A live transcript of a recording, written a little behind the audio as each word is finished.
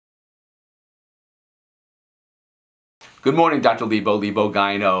Good morning, Dr. Lipo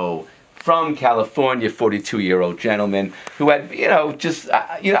Gyno from California, 42-year-old gentleman who had,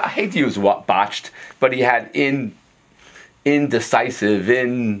 I hate to use botched, but he had indecisive,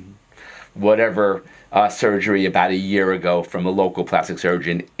 surgery about a year ago from a local plastic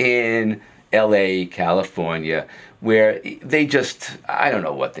surgeon in LA, California, where they just, I don't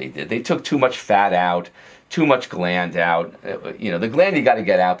know what they did. They took too much fat out, too much gland out. The gland you got to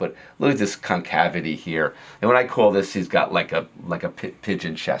get out, but look at this concavity here. And when I call this, he's got like a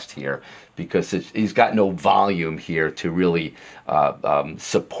pigeon chest here, because he's got no volume here to really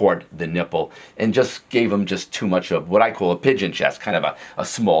support the nipple, and just gave him just too much of what I call a pigeon chest, kind of a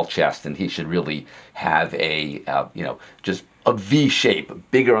small chest, and he should really have a, just a V shape,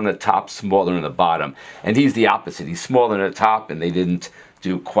 bigger on the top, smaller on the bottom. And he's the opposite. He's smaller on the top, and they didn't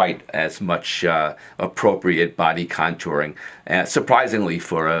do quite as much appropriate body contouring, surprisingly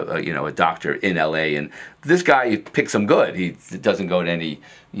for a doctor in LA. And this guy picks him good. He doesn't go to any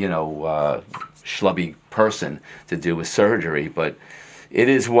schlubby person to do his surgery, but it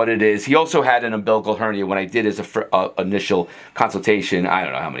is what it is. He also had an umbilical hernia when I did his initial consultation, I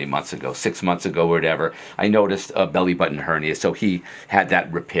don't know how many months ago, 6 months ago or whatever. I noticed a belly button hernia, so he had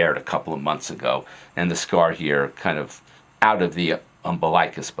that repaired a couple of months ago. And the scar here kind of out of the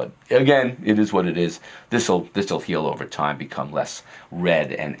umbilicus, but again, it is what it is. This'll heal over time, become less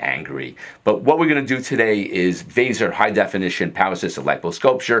red and angry. But what we're going to do today is Vaser high definition power assisted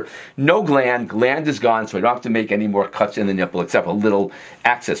liposculpture. No gland. Gland is gone, so I don't have to make any more cuts in the nipple except a little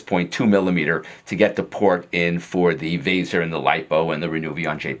access point, 2 millimeter, to get the port in for the Vaser and the lipo and the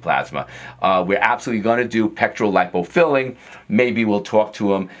Renuvion JPLASMA. We're absolutely going to do pectoral lipofilling. Maybe we'll talk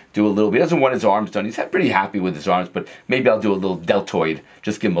to him, do a little bit. He doesn't want his arms done. He's pretty happy with his arms, but maybe I'll do a little deltoid,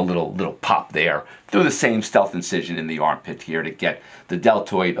 just give him a little pop there through the same stealth incision in the armpit here to get the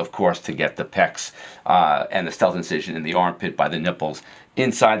deltoid, of course, to get the pecs, and the stealth incision in the armpit by the nipples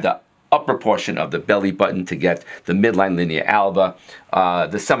inside the upper portion of the belly button to get the midline linea alba,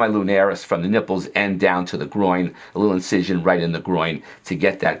 the semilunaris from the nipples and down to the groin, a little incision right in the groin to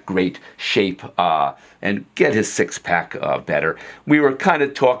get that great shape and get his six-pack better. We were kind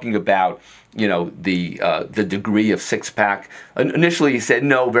of talking about the degree of six-pack. Initially he said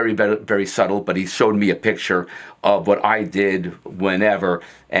no, very subtle, but he showed me a picture of what I did whenever,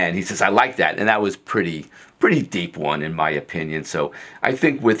 and he says, I like that, and that was pretty deep one in my opinion. So I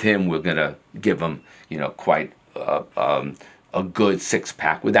think with him we're gonna give him quite a good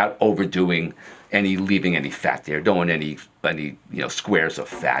six-pack without overdoing leaving any fat there. Don't want any squares of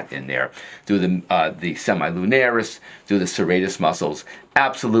fat in there. Do the semilunaris, do the serratus muscles.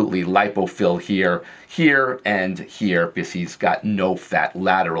 Absolutely lipofill here and here, because he's got no fat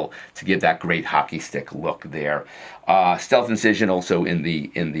lateral to give that great hockey stick look there. Stealth incision also in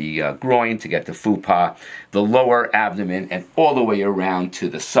the groin to get the fupa, the lower abdomen, and all the way around to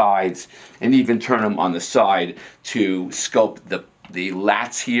the sides, and even turn them on the side to sculpt the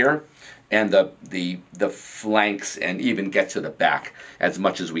lats here and the flanks, and even get to the back as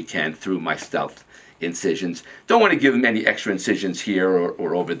much as we can through my stealth incisions. Don't want to give them any extra incisions here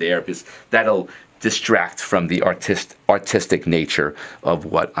or over there, because that'll distract from the artistic nature of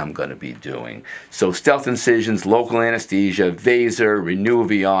what I'm going to be doing. So stealth incisions, local anesthesia, Vaser,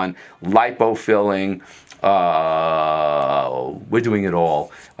 Renuvion, lipofilling. We're doing it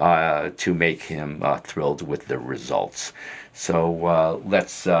all to make him thrilled with the results. So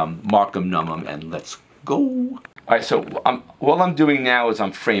let's mark them, numb them, and let's go. All right, so all I'm doing now is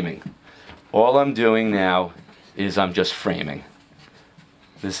I'm framing. All I'm doing now is I'm just framing.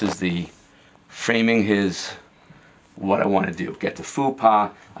 This is the framing what I want to do. Get the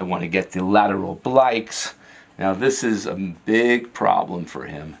fupa, I want to get the lateral obliques. Now this is a big problem for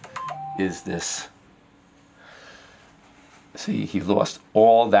him, is this. See, he lost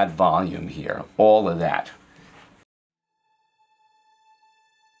all that volume here, all of that.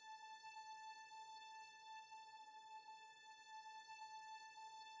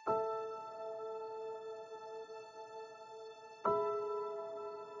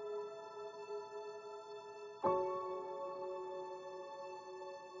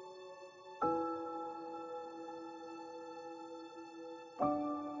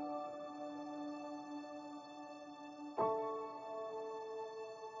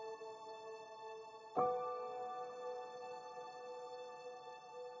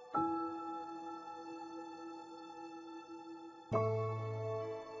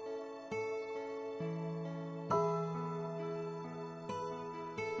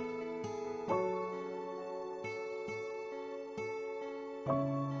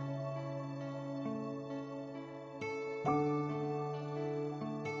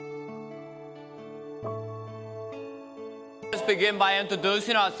 let's begin by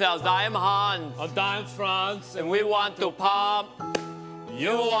introducing ourselves. I am Hans. I'm Franz. And we want to pump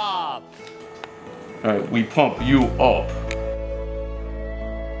you up. All right, we pump you up.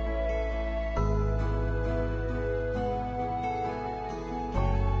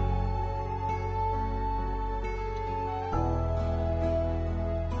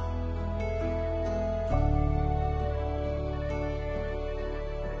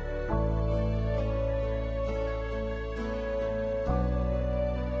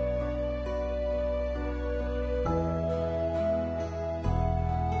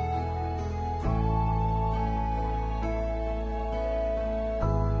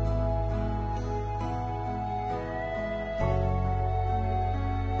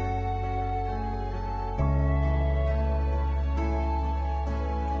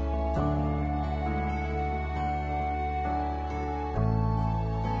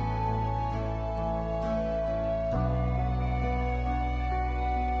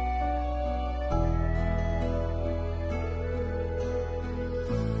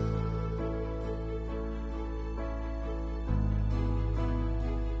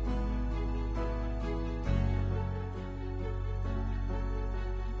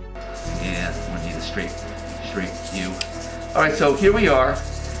 Yeah, we need a straight view. All right, so here we are.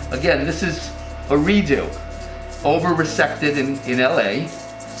 Again, this is a redo, over resected in LA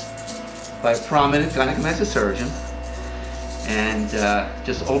by a prominent gynecomastia surgeon, and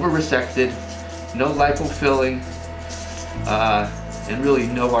just over resected, no lipofilling, and really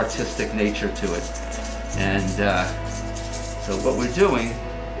no artistic nature to it. And so what we're doing,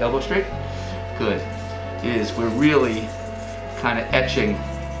 elbow straight, good, is we're really kind of etching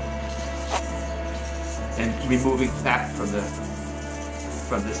and removing fat from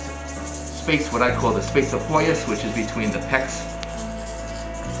this space, what I call the space of Hoyas, which is between the pecs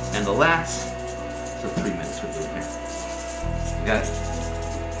and the lats. So 3 minutes we're doing here. You got it?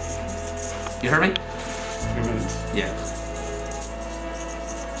 You heard me? 3 minutes. Yeah.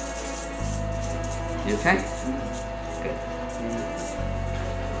 You okay? Good.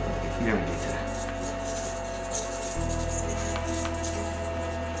 Here we need to.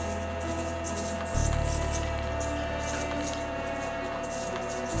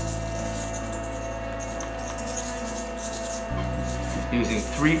 Using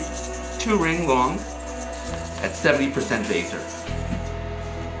 2-ring long at 70% Vaser.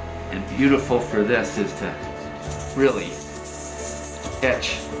 And beautiful for this is to really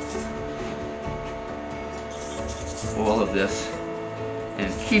etch all of this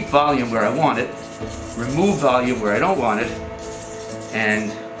and keep volume where I want it, remove volume where I don't want it,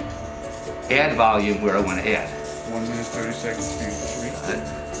 and add volume where I want to add. 1 minute 30 seconds.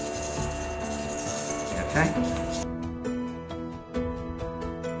 Okay?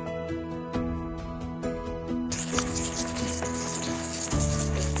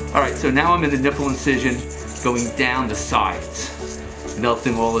 Alright, so now I'm in the nipple incision, going down the sides,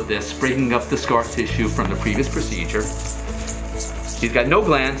 melting all of this, breaking up the scar tissue from the previous procedure. She's got no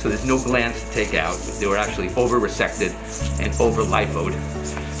glands, so there's no glands to take out. They were actually over resected and over lipoed.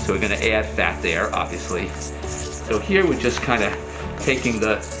 So we're going to add fat there, obviously. So here we're just kind of taking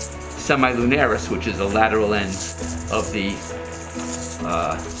the semilunaris, which is the lateral ends of the,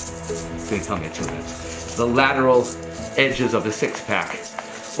 tell me in 2 minutes, the lateral edges of the six-pack,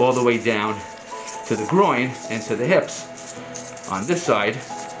 all the way down to the groin and to the hips on this side.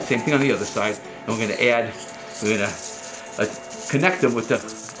 Same thing on the other side. And we're going to add, we're going to connect them with the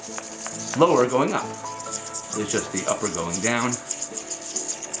lower going up. It's just the upper going down.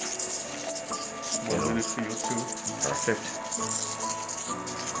 1 minute for you too. Perfect.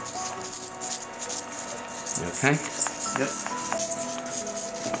 You okay? Yep.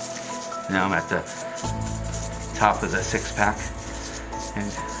 Now I'm at the top of the six-pack. And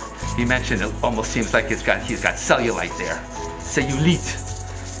he mentioned it almost seems like he's got cellulite there. Cellulite.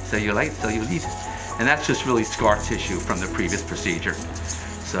 And that's just really scar tissue from the previous procedure.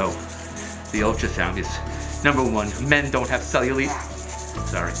 So the ultrasound is, number 1, men don't have cellulite.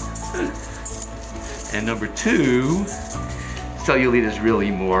 Sorry. And number 2, cellulite is really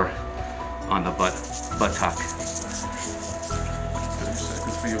more on the buttock. 30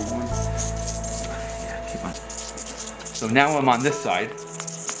 seconds for your 1. Yeah, keep on. So now I'm on this side,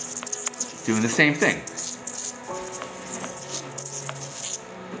 doing the same thing.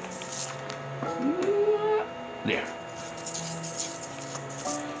 There.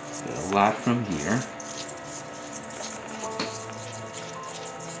 Got a lot from here.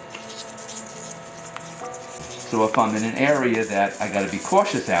 So if I'm in an area that I got to be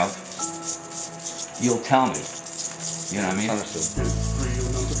cautious out, you'll tell me. You know what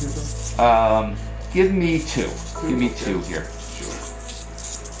I mean? Give me two. Give me two here. Sure.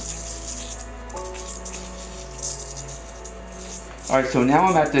 All right, so now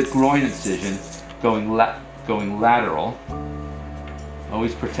I'm at the groin incision, going lateral.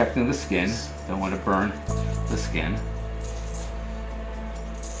 Always protecting the skin. Don't want to burn the skin.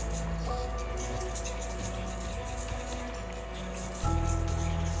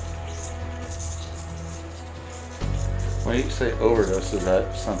 When you say overdose, is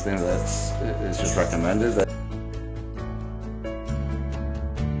that something that's is just recommended? That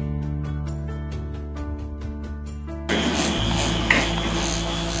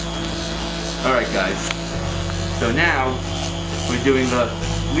All right, guys. So now we're doing the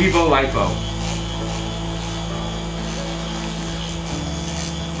Lipo.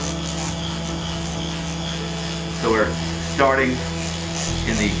 So we're starting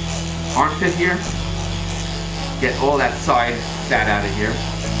in the armpit here. Get all that side fat out of here.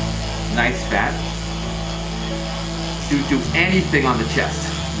 Nice fat. Do anything on the chest.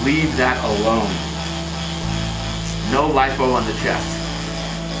 Leave that alone. No lipo on the chest.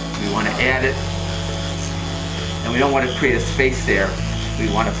 We want to add it, and we don't want to create a space there.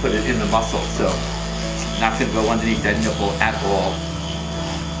 We want to put it in the muscle, so not going to go underneath that nipple at all.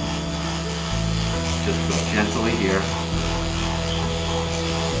 Just go gently here.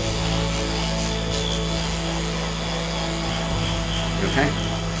 Okay?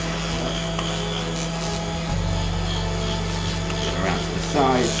 Get around to the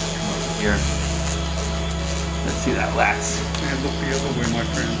side, come over here. Let's see that lats. And look the other way, my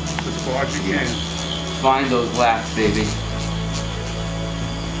friend. As far as you can. Find those lats, baby.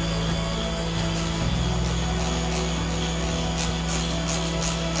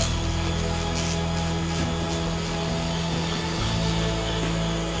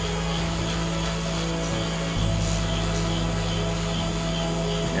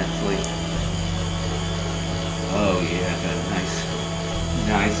 Oh yeah, got a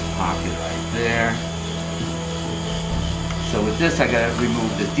nice pocket right there. So with this, I gotta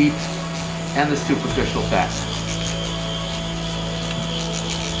remove the deep and the superficial fat.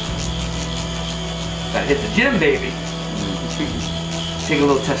 Gotta hit the gym, baby. Take a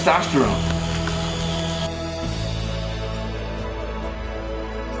little testosterone.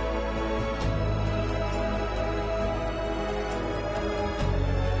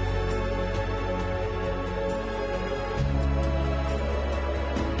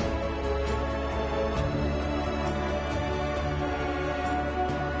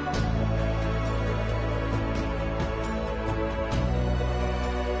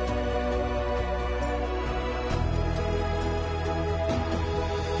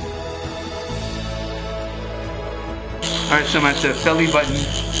 All right, so I'm at the belly button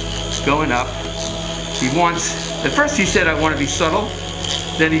going up. He wants, at first he said I want to be subtle.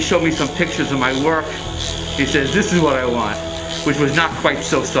 Then he showed me some pictures of my work. He says, this is what I want, which was not quite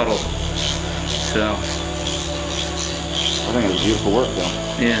so subtle. So. I think it was beautiful work though.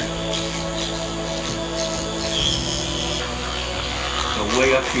 Yeah. So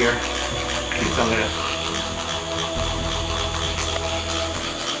way up here, so I'm gonna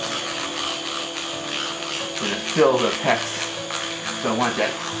fill the pecs. So I want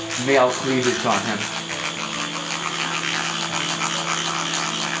that male cleavage on him.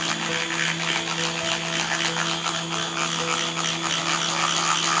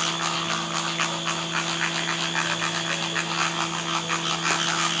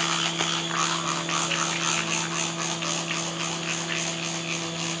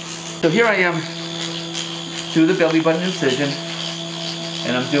 So here I am through the belly button incision,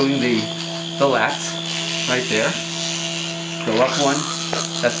 and I'm doing the lats. Right there. Go up one.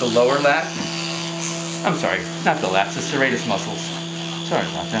 That's the lower lat. I'm sorry, not the lats, the serratus muscles. Sorry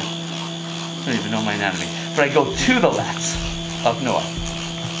about that. I don't even know my anatomy. But I go to the lats up north.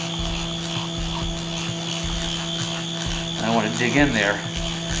 And I want to dig in there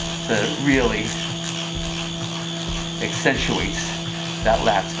so that it really accentuates that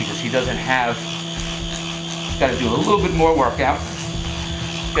lats, because he doesn't have, got to do a little bit more workout.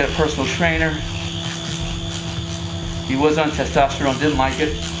 Get a personal trainer. He was on testosterone, didn't like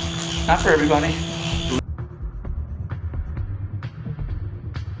it. Not for everybody.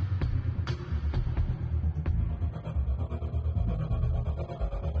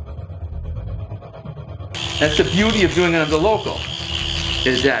 That's the beauty of doing it on the local,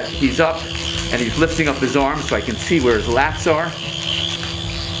 is that he's up and he's lifting up his arms so I can see where his lats are.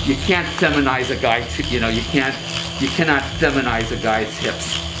 You can't feminize a guy, you cannot feminize a guy's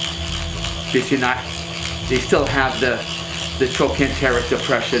hips. Because they still have the trochanteric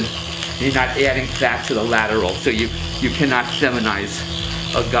depression. You're not adding fat to the lateral, so you cannot feminize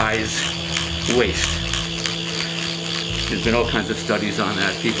a guy's waist. There's been all kinds of studies on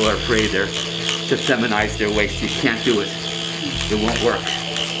that. People are afraid to feminize their waist. You can't do it. It won't work.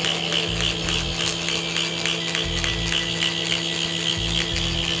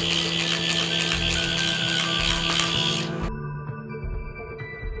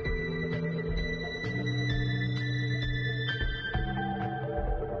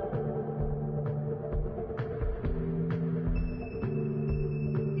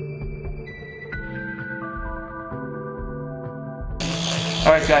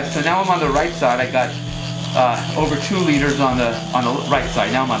 Alright guys, so now I'm on the right side. I got over 2 liters on the right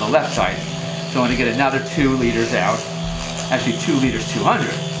side. Now I'm on the left side. So I'm going to get another 2 liters out. Actually 2 liters 200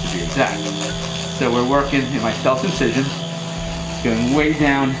 to be exact. So we're working in my self-incision, going way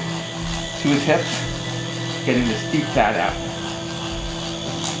down to his hips, getting this deep fat out.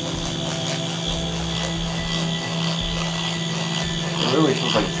 It really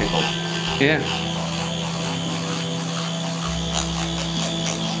feels like pickles. Yeah.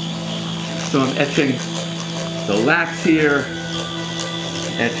 So I'm etching the lats here,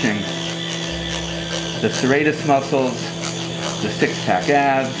 etching the serratus muscles, the 6-pack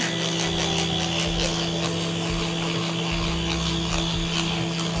abs.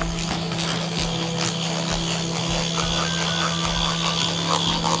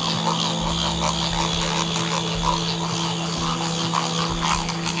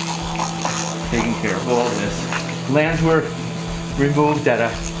 Taking care of all this. Glands were removed at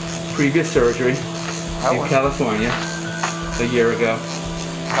a previous surgery in California a year ago.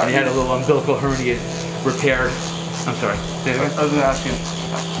 I had a little umbilical hernia repaired. I'm sorry. I was going to ask you,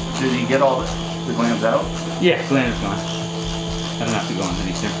 did he get all the glands out? Yeah, gland is gone. I don't have to go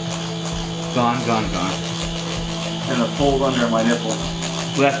underneath there. Gone, gone, gone. And the fold under my nipple.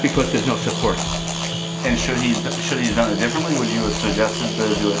 Well, that's because there's no support. And should he have done it differently? Would you have suggested to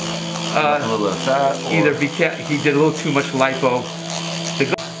do it a little bit of fat? Or? Either he did a little too much lipo. The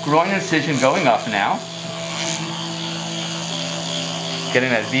groin incision going up now.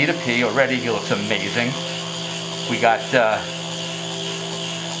 Getting that V to P. Already he looks amazing. We got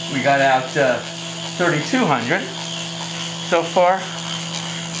out 3,200 so far.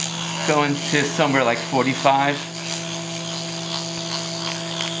 Going to somewhere like 45.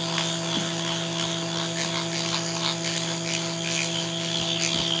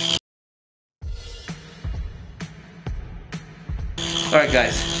 All right,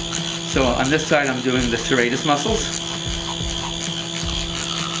 guys. So on this side, I'm doing the serratus muscles.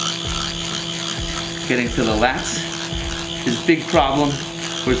 Getting to the lats. His big problem,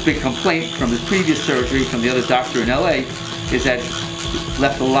 or his big complaint from his previous surgery from the other doctor in LA, is that it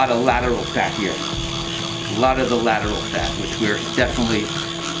left a lot of lateral fat here. A lot of the lateral fat, which we're definitely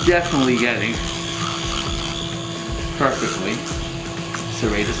getting perfectly.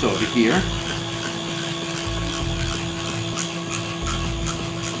 Serratus over here.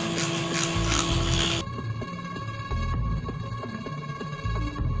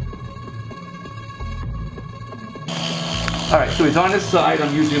 All right, so he's on this side.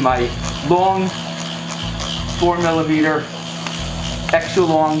 I'm using my long 4mm, extra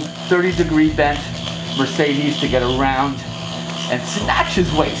long, 30-degree bent Mercedes to get around and snatch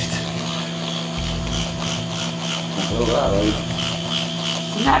his waist.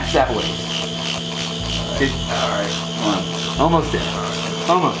 Snatch that waist. All right, come on. Almost there.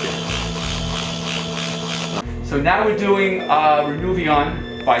 Almost there. So now we're doing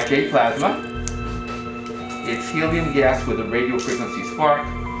Renuvion by JPLASMA. It's helium gas with a radio frequency spark.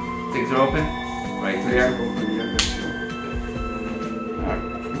 Things are open, right there. All right,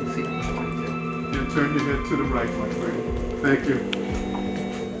 let's see what I want to do. You turn your head to the right, my friend. Thank you.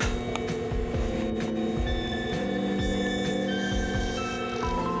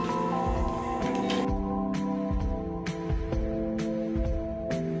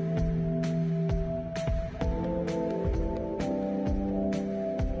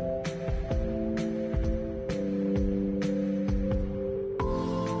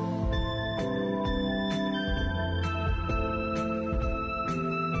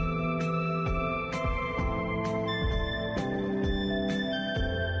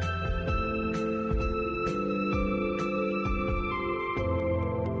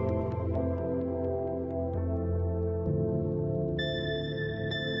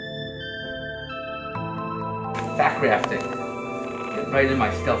 Fat grafting. Get right in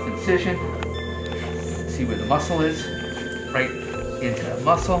my stealth incision. See where the muscle is. Right into that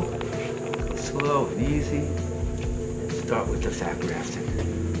muscle. Go slow and easy. Start with the fat grafting.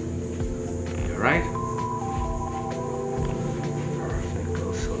 All right? Perfect.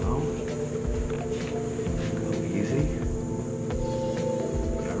 Go slow. Go easy.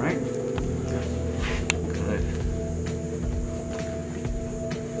 All right?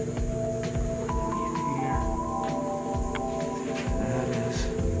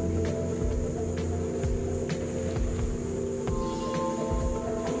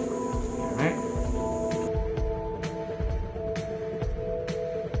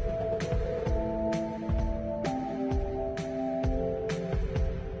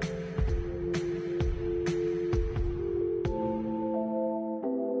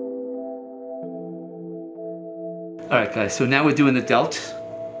 All right, guys, so now we're doing the delt.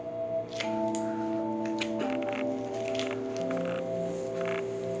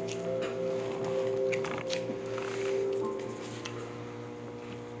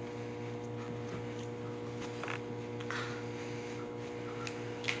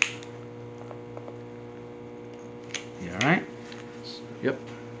 You all right? Yep.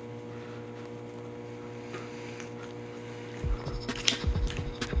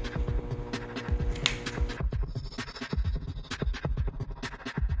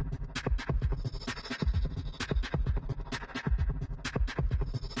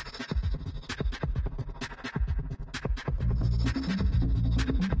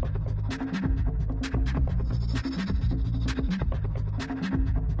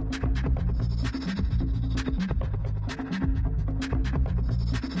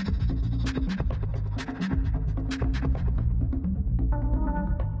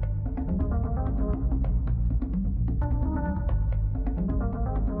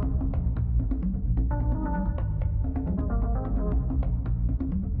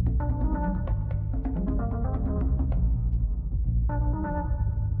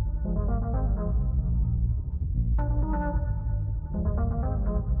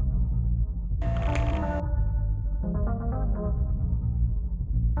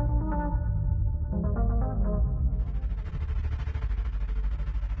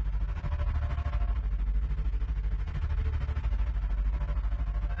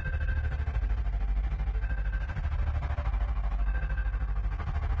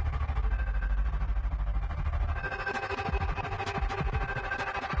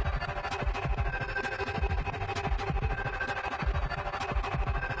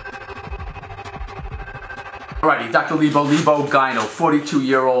 Alrighty, Dr. Lipo Gyno,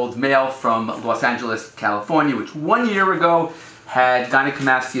 42-year-old male from Los Angeles, California, which 1 year ago had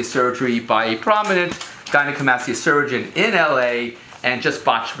gynecomastia surgery by a prominent gynecomastia surgeon in LA and just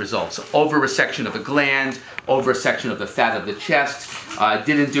botched results. Over-resection of a gland, over-resection of the fat of the chest,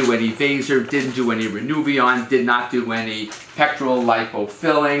 didn't do any Vaser, didn't do any Renuvion, did not do any pectoral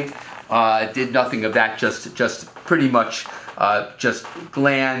lipofilling, did nothing of that, just pretty much just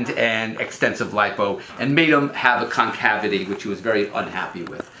gland and extensive lipo, and made him have a concavity, which he was very unhappy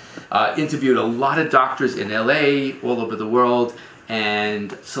with. Interviewed a lot of doctors in LA, all over the world,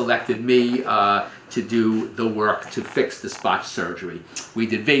 and selected me to do the work to fix the botched surgery. We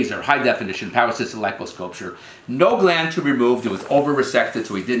did Vaser, high definition, power-assisted liposculpture. No gland to remove. It was over-resected,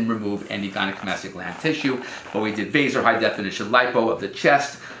 so we didn't remove any gynecomastia gland tissue. But we did Vaser, high definition lipo of the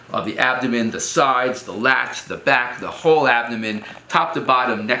chest, of the abdomen, the sides, the lats, the back, the whole abdomen, top to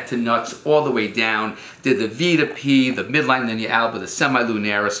bottom, neck to nuts, all the way down. Did the V to P, the midline linea alba, the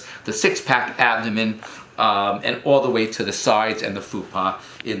semilunaris, the six-pack abdomen, and all the way to the sides and the fupa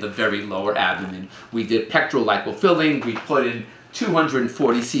in the very lower abdomen. We did pectoral lipofilling. We put in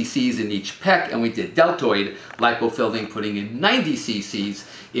 240 cc's in each pec, and we did deltoid lipofilling, putting in 90 cc's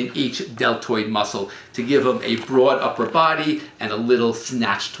in each deltoid muscle to give him a broad upper body and a little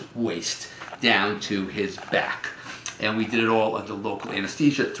snatched waist down to his back. And we did it all under local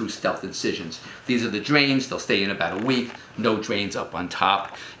anesthesia through stealth incisions. These are the drains. They'll stay in about a week. No drains up on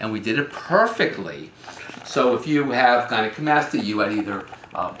top. And we did it perfectly. So if you have gynecomastia, you had either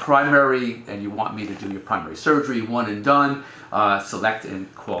primary and you want me to do your primary surgery, one and done, select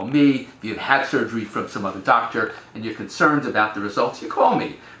and call me. If you've had surgery from some other doctor and you're concerned about the results, you call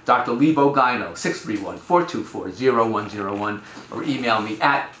me. Dr. Lipo Gyno, 631-424-0101, or email me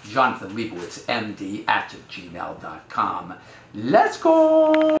at jonathanleibowitz@gmail.com. Let's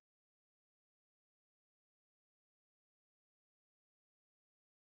go!